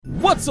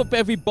What's up,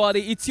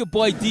 everybody? It's your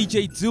boy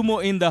DJ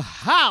Dumo in the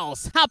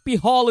house. Happy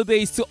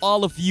holidays to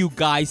all of you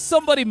guys.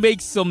 Somebody make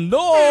some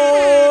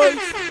noise.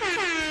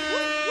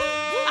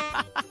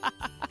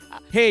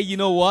 Hey, you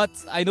know what?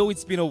 I know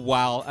it's been a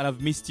while and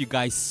I've missed you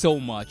guys so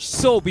much.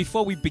 So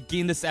before we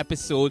begin this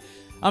episode,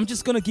 I'm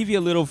just gonna give you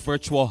a little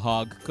virtual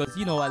hug because,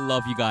 you know, I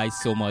love you guys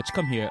so much.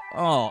 Come here.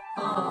 Oh.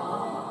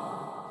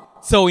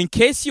 So in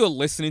case you're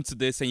listening to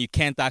this and you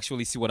can't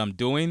actually see what I'm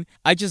doing,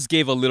 I just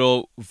gave a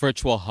little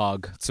virtual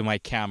hug to my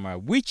camera,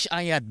 which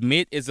I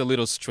admit is a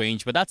little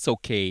strange, but that's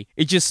okay.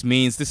 It just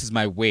means this is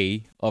my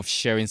way of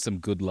sharing some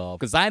good love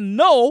because I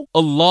know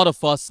a lot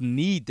of us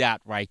need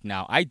that right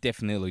now. I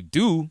definitely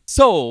do.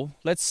 So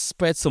let's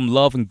spread some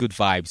love and good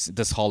vibes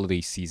this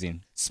holiday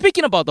season.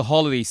 Speaking about the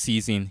holiday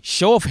season,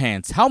 show of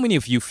hands, how many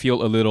of you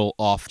feel a little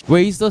off?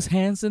 Raise those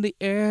hands in the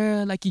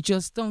air like you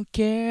just don't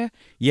care.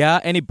 Yeah,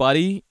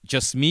 anybody?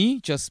 Just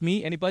me?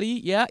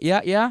 Anybody? Yeah.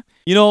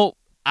 You know,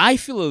 I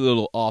feel a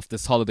little off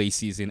this holiday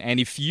season. And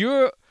if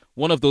you're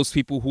one of those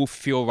people who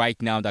feel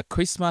right now that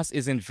Christmas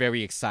isn't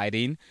very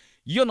exciting,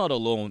 you're not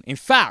alone. In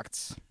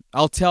fact,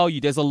 I'll tell you,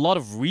 there's a lot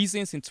of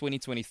reasons in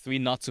 2023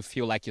 not to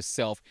feel like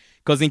yourself.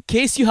 Because in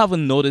case you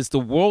haven't noticed, the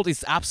world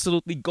is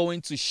absolutely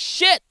going to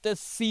shit this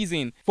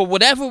season. For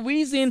whatever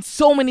reason,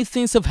 so many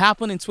things have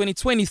happened in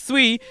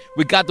 2023.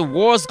 We got the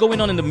wars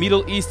going on in the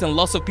Middle East and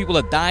lots of people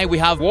are dying. We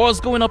have wars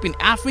going up in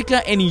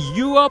Africa and in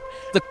Europe.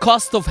 The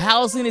cost of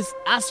housing is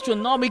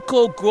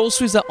astronomical.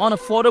 Groceries are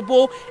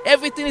unaffordable.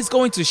 Everything is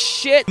going to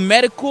shit.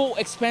 Medical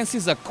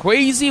expenses are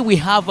crazy. We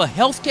have a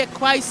healthcare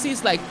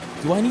crisis. Like,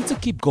 do I need to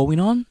keep going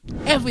on?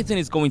 Everything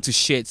is going to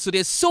shit. So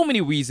there's so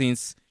many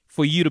reasons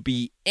for you to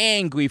be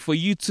angry, for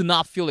you to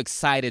not feel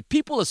excited.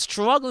 People are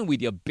struggling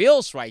with your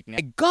bills right now.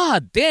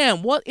 God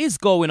damn, what is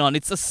going on?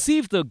 It's as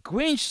if the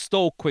Grinch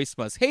stole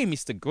Christmas. Hey,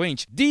 Mr.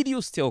 Grinch, did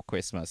you steal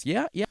Christmas?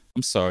 Yeah.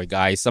 I'm sorry,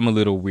 guys. I'm a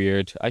little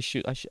weird. I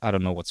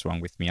don't know what's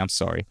wrong with me. I'm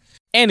sorry.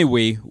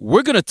 Anyway,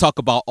 we're going to talk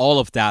about all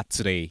of that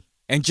today.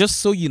 And just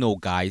so you know,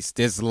 guys,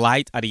 there's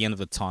light at the end of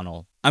the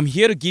tunnel. I'm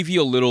here to give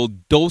you a little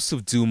dose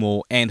of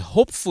Dumo and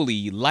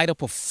hopefully light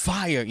up a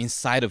fire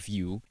inside of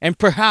you and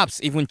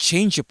perhaps even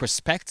change your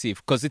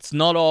perspective because it's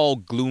not all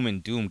gloom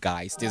and doom,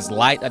 guys. There's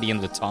light at the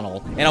end of the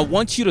tunnel. And I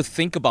want you to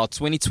think about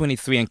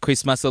 2023 and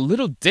Christmas a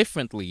little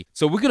differently.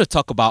 So we're going to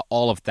talk about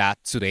all of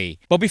that today.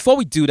 But before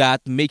we do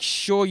that, make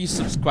sure you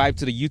subscribe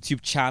to the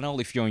YouTube channel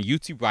if you're on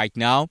YouTube right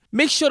now.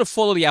 Make sure to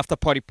follow the After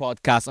Party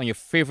Podcast on your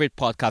favorite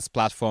podcast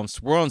platforms.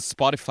 We're on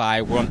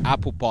Spotify, we're on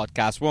Apple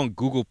Podcasts, we're on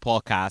Google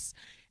Podcasts.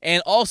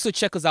 And also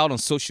check us out on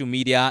social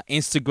media,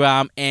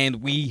 Instagram, and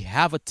we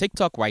have a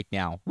TikTok right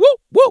now.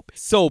 Whoop!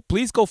 So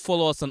please go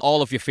follow us on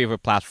all of your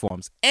favorite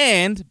platforms.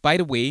 And by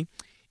the way,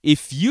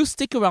 if you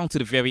stick around to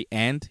the very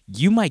end,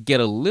 you might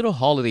get a little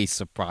holiday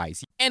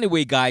surprise.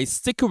 Anyway, guys,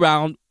 stick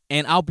around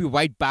and I'll be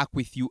right back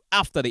with you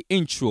after the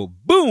intro.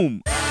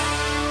 Boom!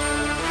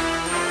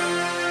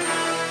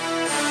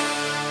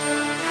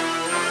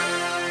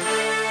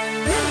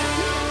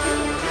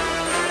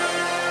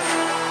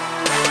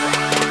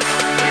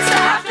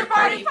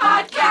 Party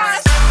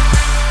Podcast.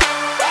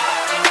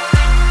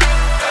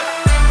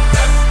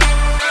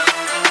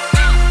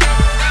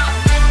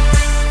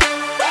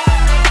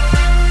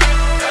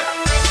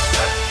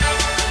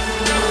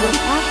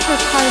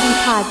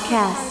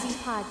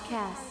 After Party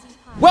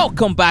Podcast.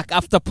 Welcome back,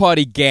 After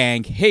Party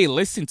Gang. Hey,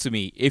 listen to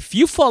me. If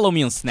you follow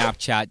me on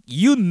Snapchat,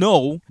 you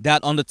know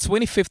that on the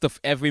 25th of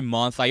every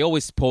month, I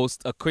always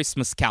post a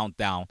Christmas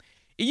countdown.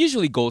 It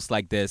usually goes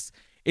like this.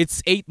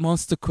 It's 8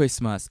 months to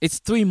Christmas. It's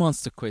 3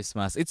 months to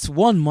Christmas. It's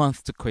 1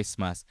 month to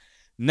Christmas.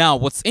 Now,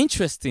 what's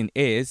interesting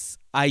is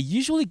I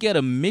usually get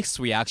a mixed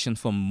reaction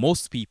from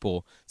most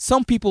people.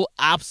 Some people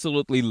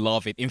absolutely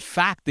love it. In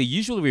fact, they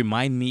usually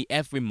remind me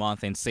every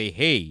month and say,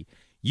 hey,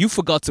 you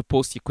forgot to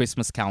post your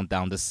Christmas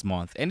countdown this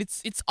month. And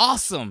it's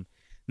awesome.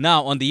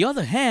 Now, on the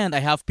other hand, I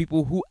have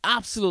people who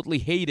absolutely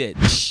hate it.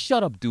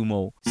 Shut up,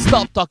 Dumo.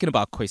 Stop talking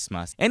about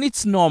Christmas. And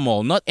it's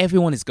normal. Not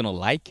everyone is going to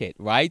like it,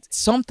 right?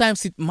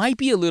 Sometimes it might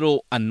be a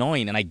little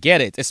annoying, and I get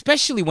it,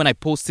 especially when I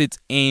post it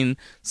in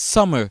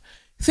summer.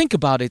 Think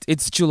about it.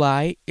 It's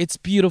July. It's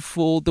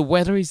beautiful. The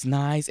weather is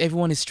nice.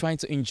 Everyone is trying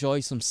to enjoy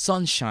some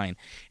sunshine.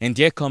 And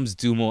there comes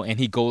Dumo, and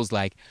he goes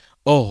like,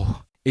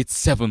 oh, it's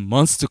 7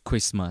 months to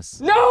Christmas.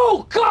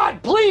 No!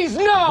 God, please,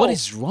 no! What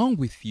is wrong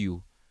with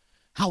you?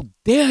 How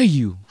dare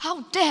you?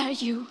 How dare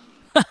you?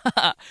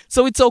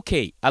 So it's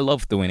okay. I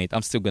love doing it.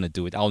 I'm still going to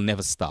do it. I'll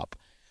never stop.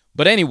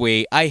 But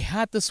anyway, I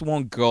had this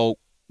one girl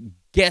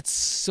get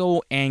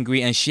so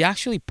angry and she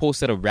actually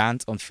posted a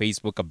rant on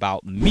Facebook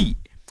about me.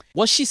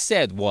 What she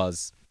said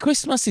was,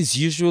 Christmas is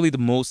usually the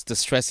most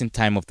distressing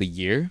time of the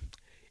year.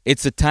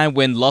 It's a time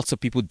when lots of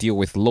people deal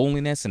with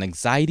loneliness and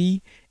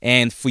anxiety.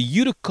 And for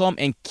you to come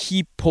and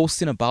keep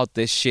posting about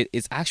this shit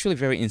is actually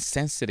very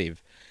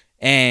insensitive.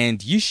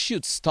 And you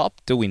should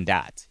stop doing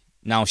that.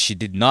 Now, she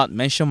did not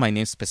mention my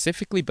name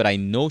specifically, but I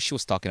know she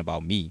was talking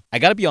about me. I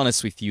gotta be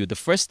honest with you, the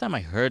first time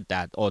I heard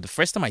that, or the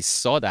first time I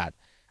saw that,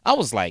 I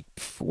was like,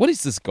 what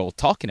is this girl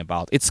talking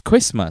about? It's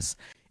Christmas.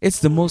 It's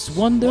the most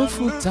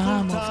wonderful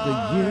time of the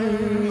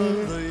year.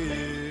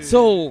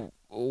 So,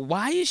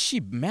 why is she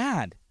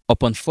mad?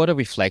 Upon further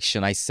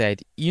reflection, I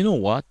said, you know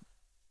what?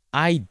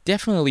 I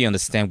definitely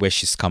understand where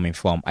she's coming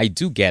from. I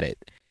do get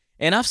it.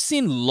 And I've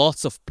seen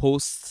lots of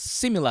posts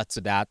similar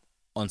to that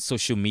on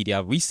social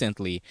media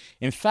recently.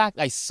 In fact,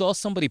 I saw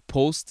somebody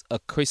post a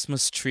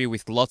Christmas tree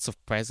with lots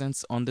of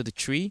presents under the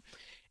tree.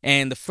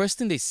 And the first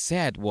thing they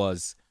said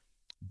was,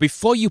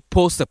 before you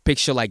post a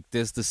picture like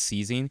this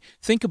season,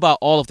 think about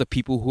all of the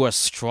people who are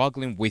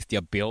struggling with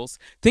their bills.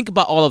 Think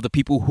about all of the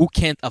people who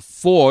can't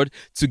afford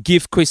to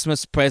give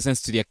Christmas presents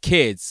to their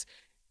kids.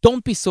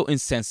 Don't be so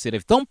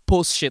insensitive. Don't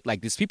post shit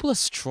like this. People are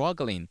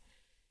struggling.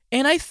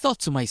 And I thought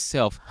to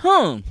myself,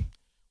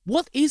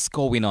 what is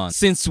going on?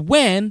 Since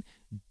when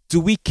do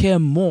we care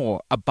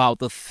more about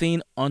the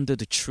thing under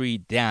the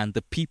tree than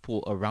the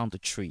people around the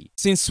tree?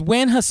 Since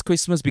when has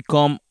Christmas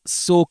become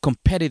so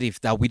competitive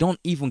that we don't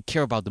even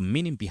care about the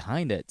meaning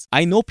behind it?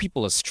 I know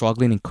people are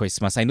struggling in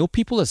Christmas. I know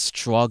people are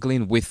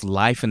struggling with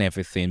life and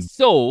everything.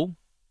 So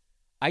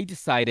I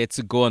decided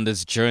to go on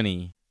this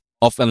journey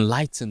of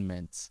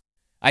enlightenment.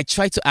 I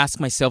tried to ask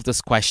myself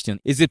this question.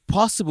 Is it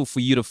possible for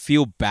you to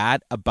feel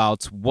bad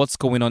about what's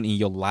going on in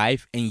your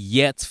life and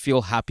yet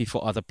feel happy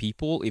for other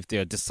people if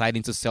they're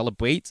deciding to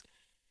celebrate?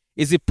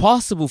 Is it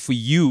possible for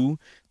you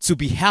to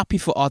be happy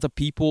for other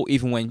people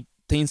even when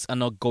things are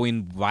not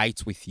going right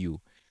with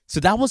you? So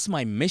that was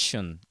my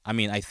mission. I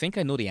mean, I think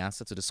I know the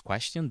answer to this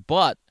question,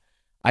 but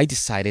I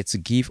decided to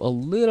give a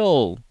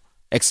little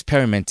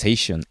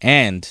experimentation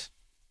and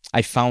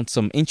I found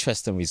some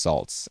interesting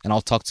results, and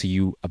I'll talk to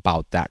you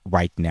about that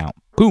right now.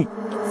 Boom.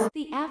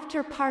 The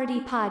After Party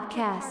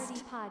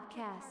Podcast.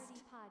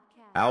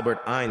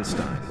 Albert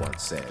Einstein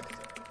once said,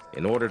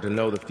 in order to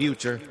know the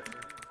future,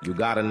 you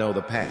gotta know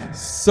the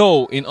past.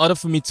 So, in order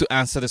for me to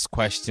answer this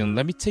question,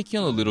 let me take you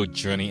on a little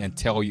journey and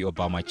tell you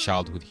about my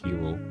childhood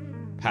hero,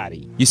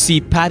 Patty. You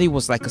see, Patty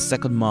was like a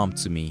second mom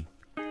to me.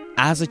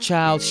 As a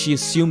child, she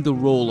assumed the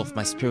role of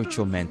my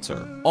spiritual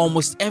mentor.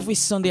 Almost every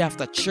Sunday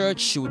after church,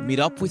 she would meet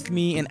up with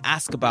me and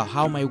ask about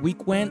how my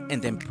week went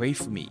and then pray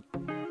for me.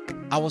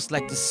 I was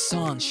like the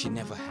son she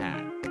never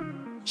had.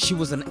 She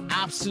was an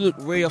absolute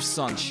ray of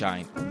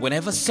sunshine.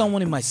 Whenever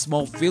someone in my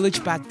small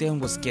village back then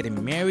was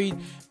getting married,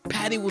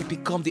 Patty would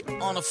become the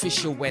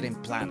unofficial wedding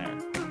planner.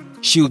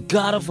 She would go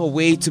out of her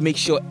way to make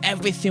sure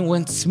everything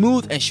went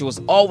smooth, and she was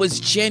always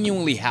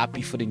genuinely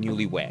happy for the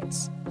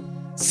newlyweds.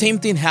 Same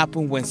thing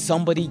happened when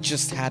somebody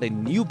just had a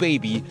new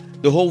baby.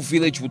 The whole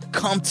village would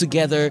come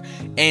together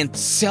and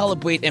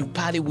celebrate, and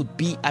Patty would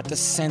be at the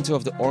center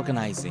of the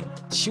organizing.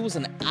 She was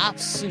an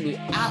absolute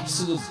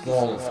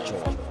ball of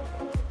joy.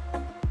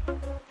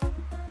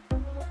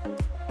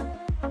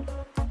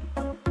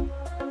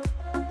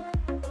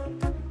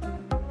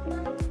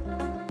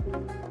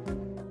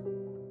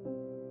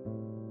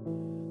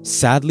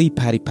 Sadly,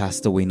 Patty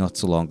passed away not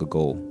too long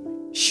ago.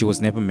 She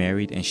was never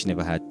married and she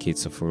never had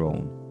kids of her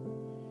own.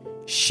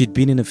 She'd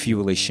been in a few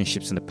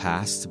relationships in the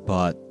past,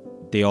 but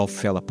they all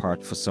fell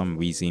apart for some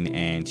reason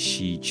and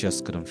she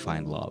just couldn't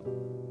find love.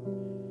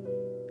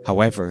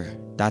 However,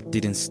 that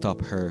didn't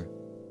stop her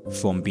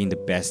from being the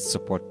best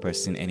support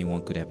person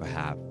anyone could ever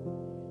have.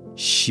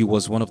 She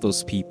was one of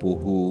those people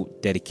who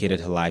dedicated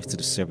her life to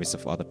the service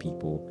of other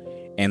people,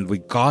 and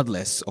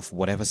regardless of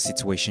whatever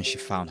situation she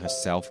found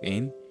herself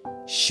in,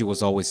 she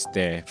was always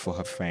there for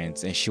her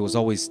friends, and she was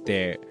always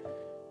there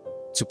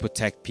to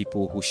protect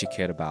people who she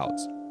cared about.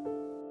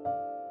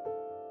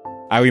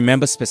 I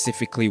remember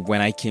specifically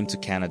when I came to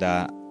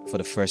Canada for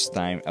the first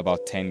time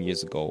about 10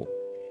 years ago.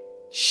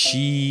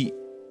 She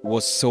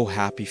was so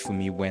happy for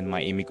me when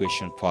my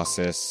immigration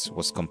process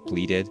was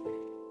completed.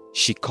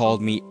 She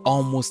called me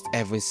almost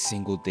every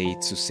single day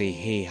to say,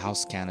 hey,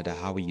 how's Canada?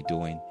 How are you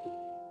doing?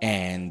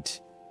 And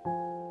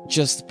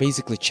just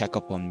basically check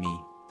up on me.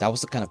 That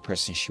was the kind of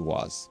person she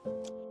was.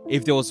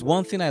 If there was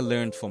one thing I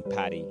learned from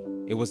Patty,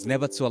 it was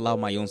never to allow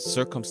my own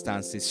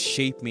circumstances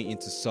shape me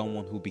into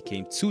someone who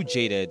became too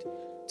jaded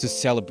to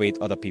celebrate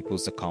other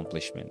people's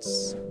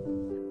accomplishments.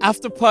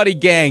 After Party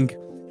Gang,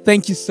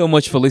 thank you so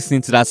much for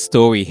listening to that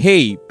story.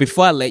 Hey,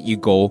 before I let you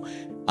go,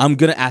 I'm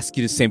going to ask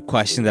you the same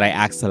question that I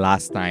asked the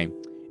last time.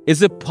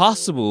 Is it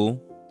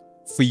possible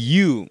for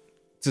you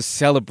to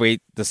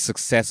celebrate the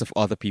success of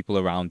other people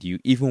around you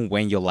even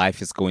when your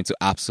life is going to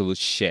absolute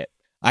shit?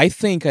 I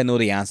think I know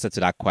the answer to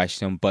that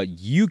question, but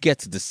you get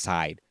to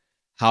decide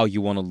how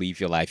you want to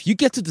live your life. You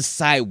get to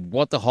decide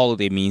what the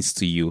holiday means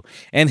to you.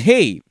 And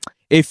hey,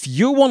 if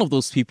you're one of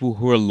those people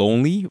who are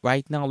lonely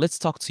right now, let's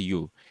talk to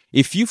you.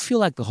 If you feel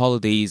like the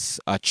holidays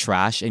are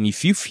trash and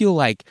if you feel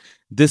like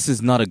this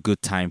is not a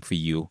good time for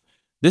you,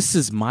 this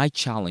is my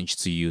challenge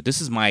to you. This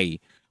is my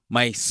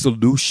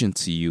solution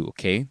to you,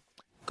 okay?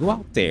 Go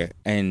out there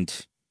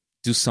and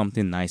do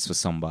something nice for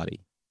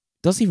somebody.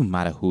 Doesn't even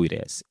matter who it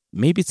is.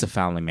 Maybe it's a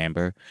family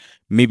member.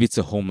 Maybe it's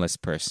a homeless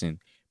person.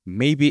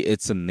 Maybe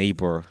it's a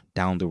neighbor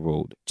down the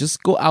road.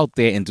 Just go out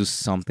there and do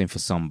something for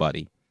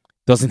somebody.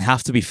 Doesn't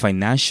have to be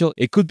financial.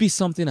 It could be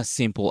something as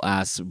simple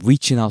as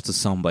reaching out to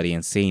somebody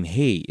and saying,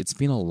 hey, it's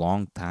been a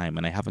long time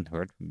and I haven't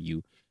heard from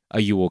you. Are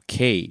you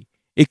okay?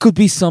 It could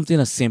be something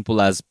as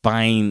simple as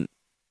buying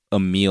a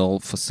meal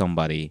for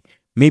somebody,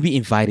 maybe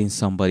inviting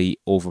somebody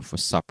over for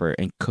supper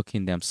and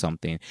cooking them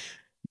something.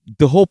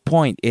 The whole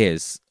point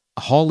is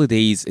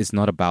holidays is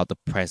not about the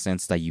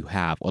presents that you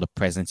have or the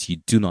presents you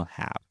do not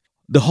have.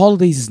 The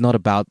holidays is not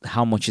about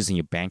how much is in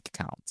your bank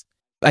account.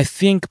 I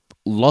think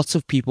lots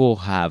of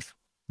people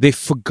they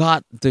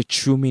forgot the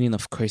true meaning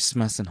of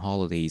Christmas and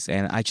holidays.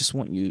 And I just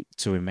want you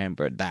to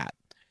remember that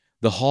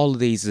the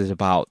holidays is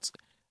about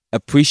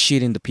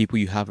appreciating the people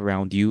you have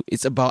around you.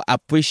 It's about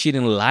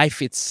appreciating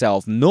life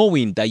itself,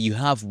 knowing that you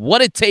have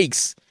what it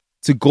takes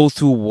to go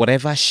through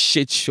whatever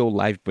shit show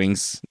life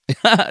brings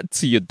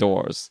to your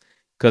doors,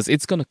 because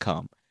it's going to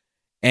come.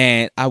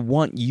 And I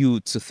want you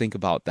to think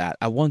about that.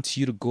 I want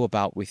you to go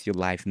about with your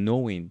life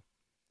knowing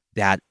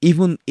that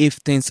even if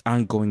things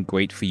aren't going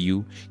great for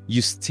you,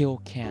 you still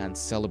can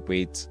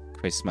celebrate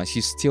Christmas.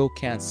 You still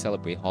can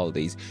celebrate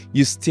holidays.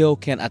 You still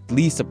can at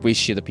least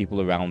appreciate the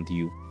people around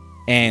you.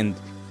 And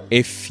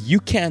if you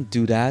can't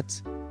do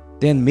that,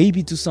 then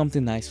maybe do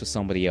something nice for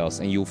somebody else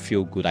and you'll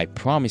feel good. I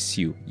promise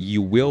you,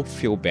 you will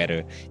feel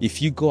better.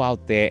 If you go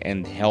out there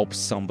and help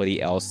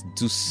somebody else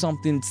do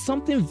something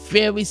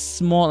very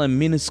small and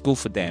minuscule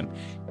for them,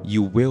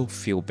 you will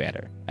feel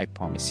better. I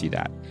promise you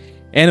that.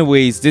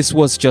 Anyways, this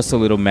was just a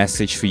little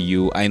message for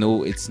you. I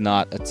know it's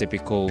not a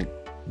typical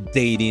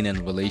dating and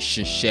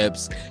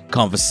relationships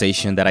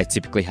conversation that I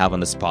typically have on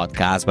this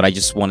podcast, but I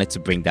just wanted to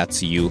bring that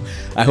to you.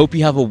 I hope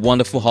you have a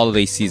wonderful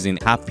holiday season.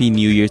 Happy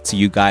New Year to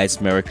you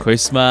guys. Merry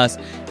Christmas.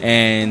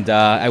 And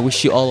I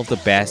wish you all of the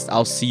best.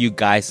 I'll see you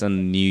guys on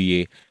the New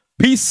Year.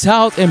 Peace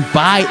out and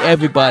bye,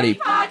 everybody.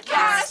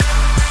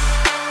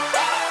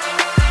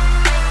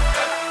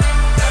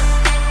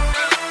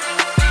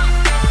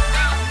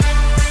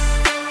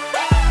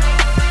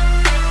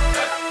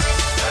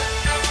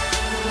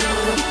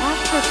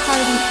 After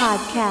Party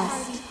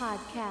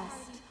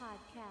Podcast.